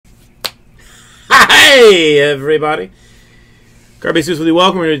Hey everybody, Garbage with you.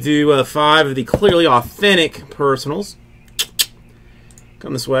 Welcome. We're going to do 5 of the clearly authentic personals.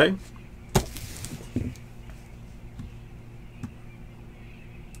 Come this way.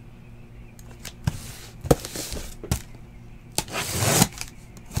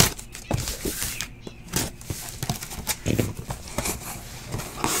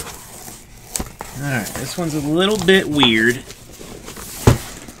 Alright, this one's a little bit weird.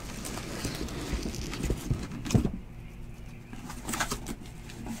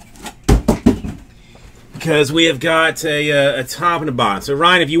 Because we have got a top and a bottom. So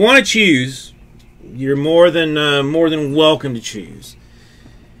Ryan, if you want to choose, you're more than welcome to choose.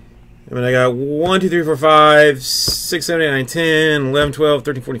 I mean, I got 1, 2, 3, 4, 5, 6, 7, 8, 9, 10, 11, 12,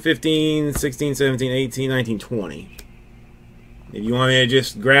 13, 14, 15, 16, 17, 18, 19, 20. If you want me to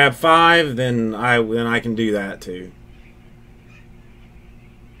just grab 5, then I can do that too.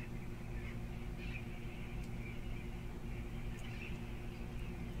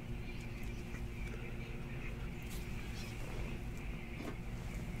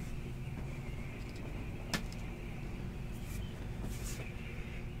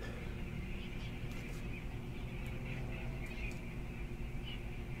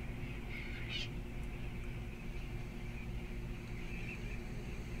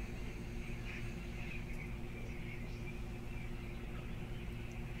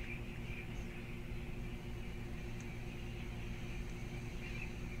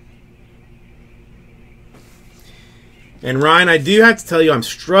 And Ryan, I do have to tell you, I'm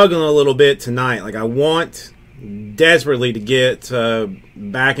struggling a little bit tonight. Like, I want desperately to get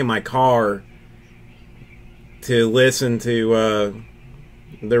back in my car to listen to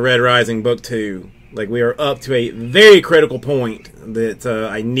the Red Rising Book 2. Like, we are up to a very critical point that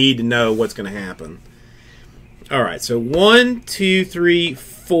I need to know what's going to happen. All right, so 1, 2, 3,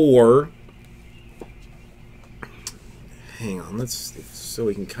 4. Hang on, so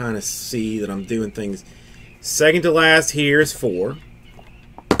we can kind of see that I'm doing things. Second to last here is 4.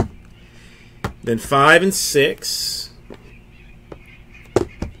 Then 5 and 6.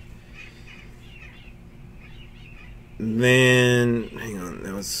 Then, hang on,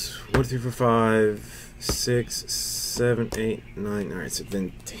 that was 1, 2, 3, 4, 5, 6, 7, 8, 9. All right, so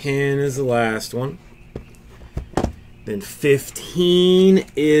then 10 is the last one. Then 15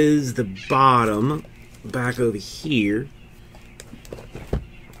 is the bottom, back over here.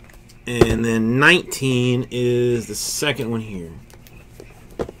 And then 19 is the second one here.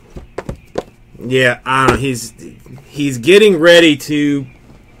 Yeah, I don't know. He's getting ready to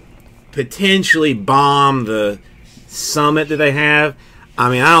potentially bomb the summit that they have.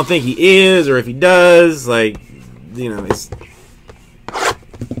 I mean, I don't think he is, or if he does, like, you know,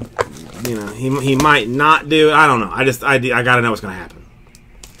 he might not do it. I don't know. I gotta know what's gonna happen.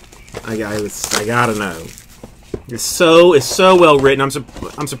 I gotta know. It's so well written. I'm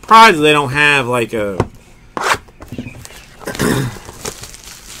surprised that they don't have like a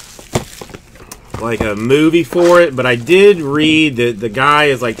movie for it. But I did read that the guy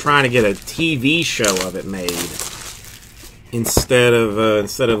is like trying to get a TV show of it made instead of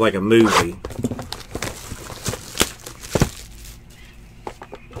like a movie.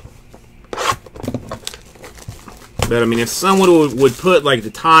 But I mean, if someone would put like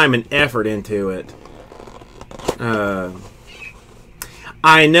the time and effort into it.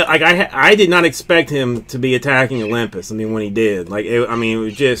 I know. Like I did not expect him to be attacking Olympus. I mean, when he did, like, it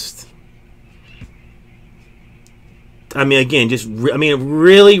was just. I mean, again,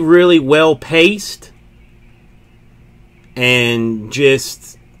 really, really well paced, and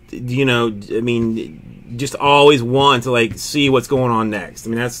just, you know, I mean, just always want to like see what's going on next. I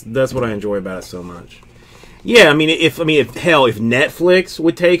mean, that's what I enjoy about it so much. Yeah, I mean, if Netflix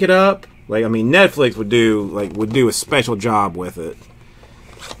would take it up. Like, I mean, Netflix would do a special job with it.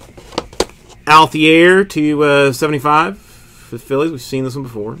 Althea to 75 for the Phillies. We've seen this one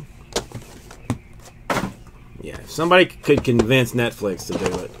before. Yeah, if somebody could convince Netflix to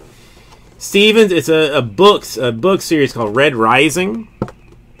do it. Stevens, it's a book series called Red Rising.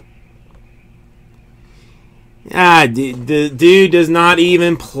 The dude does not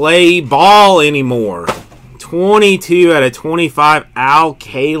even play ball anymore. 22 out of 25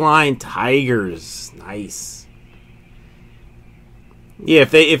 Alkaline Tigers. Nice. Yeah,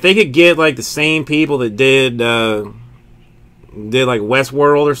 if they could get like the same people that did like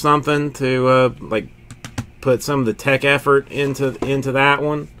Westworld or something to like put some of the tech effort into that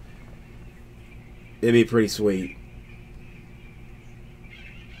one, it'd be pretty sweet.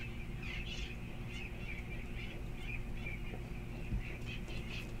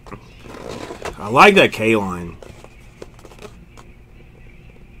 I like that K line.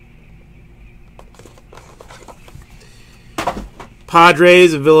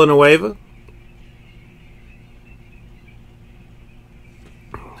 Padres of Villanueva.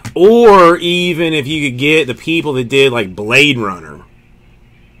 Or even if you could get the people that did like Blade Runner.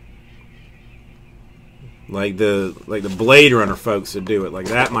 Like the Blade Runner folks that do it. Like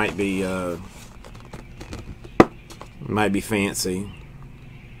that might be fancy.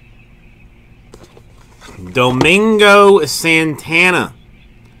 Domingo Santana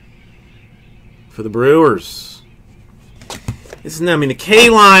for the Brewers. The K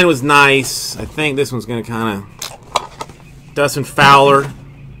line was nice. I think this one's going to kind of... Dustin Fowler,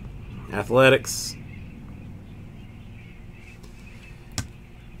 Athletics.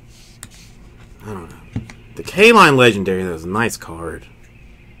 I don't know. The K line Legendary, that was a nice card.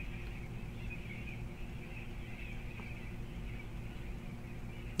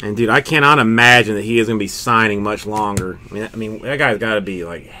 And dude, I cannot imagine that he is going to be signing much longer. I mean, that guy's got to be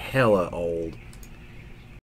like hella old.